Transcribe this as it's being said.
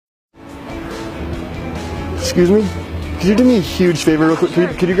Excuse me? Could you do me a huge favor real quick?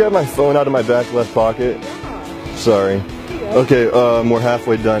 Could you grab my phone out of my back left pocket? Yeah. Sorry. Okay, we're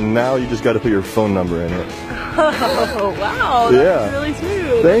halfway done. Now you just got to put your phone number in it. Oh, wow. That's really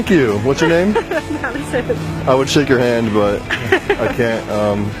smooth. Thank you. What's your name? Madison. I would shake your hand, but I can't.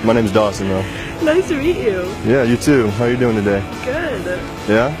 My name's Dawson, though. Nice to meet you. Yeah, you too. How are you doing today? Good.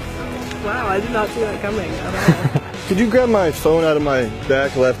 Yeah? Wow, I did not see that coming at all. Could you grab my phone out of my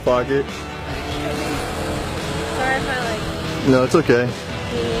back left pocket? Sorry if I No, it's okay.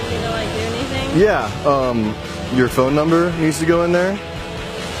 do you need me to do anything? Yeah, your phone number needs to go in there.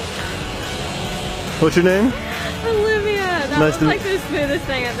 What's your name? Olivia. That Nice was to- the smoothest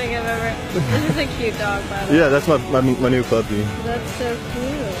thing I think I've ever. This is a cute dog, by the way. Yeah, that's my new puppy. That's so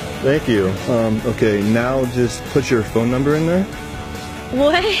cute. Thank you. Okay, now just put your phone number in there.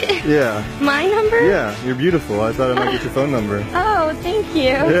 What? Yeah. My number? Yeah, you're beautiful. I thought I might get your phone number. Oh, thank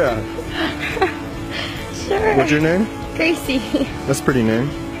you. Yeah. Sure. What's your name? Gracie. That's a pretty name.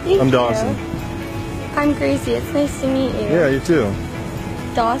 Thank I'm you. Dawson. I'm Gracie. It's nice to meet you. Yeah, you too.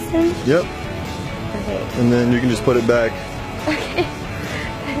 Dawson? Yep. Okay. And then you can just put it back. Okay.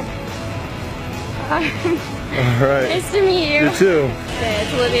 All right. Nice to meet you. You too. Okay,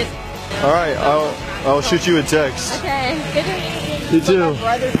 it's Olivia. All right, I'll shoot you a text. Okay. Good to meet you. You too. My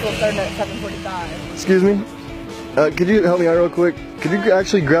brother's still starting at 7:45. Excuse me? Could you help me out real quick? Could you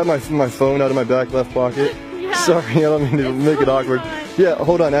actually grab my phone out of my back left pocket? Yeah. Sorry, I don't mean to make it awkward. Fine. Yeah,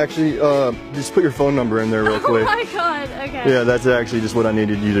 hold on. Actually, just put your phone number in there real quick. Oh my god. Okay. Yeah, that's actually just what I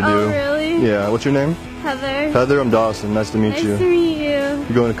needed you to do. Oh, really? Yeah, what's your name? Heather. Heather, I'm Dawson. Nice to meet Nice you. to meet you.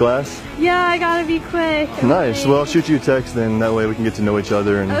 You going to class? Yeah, I gotta be quick. Nice. Okay. Well, I'll shoot you a text then. That way we can get to know each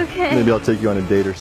other and Okay. maybe I'll take you on a date or something.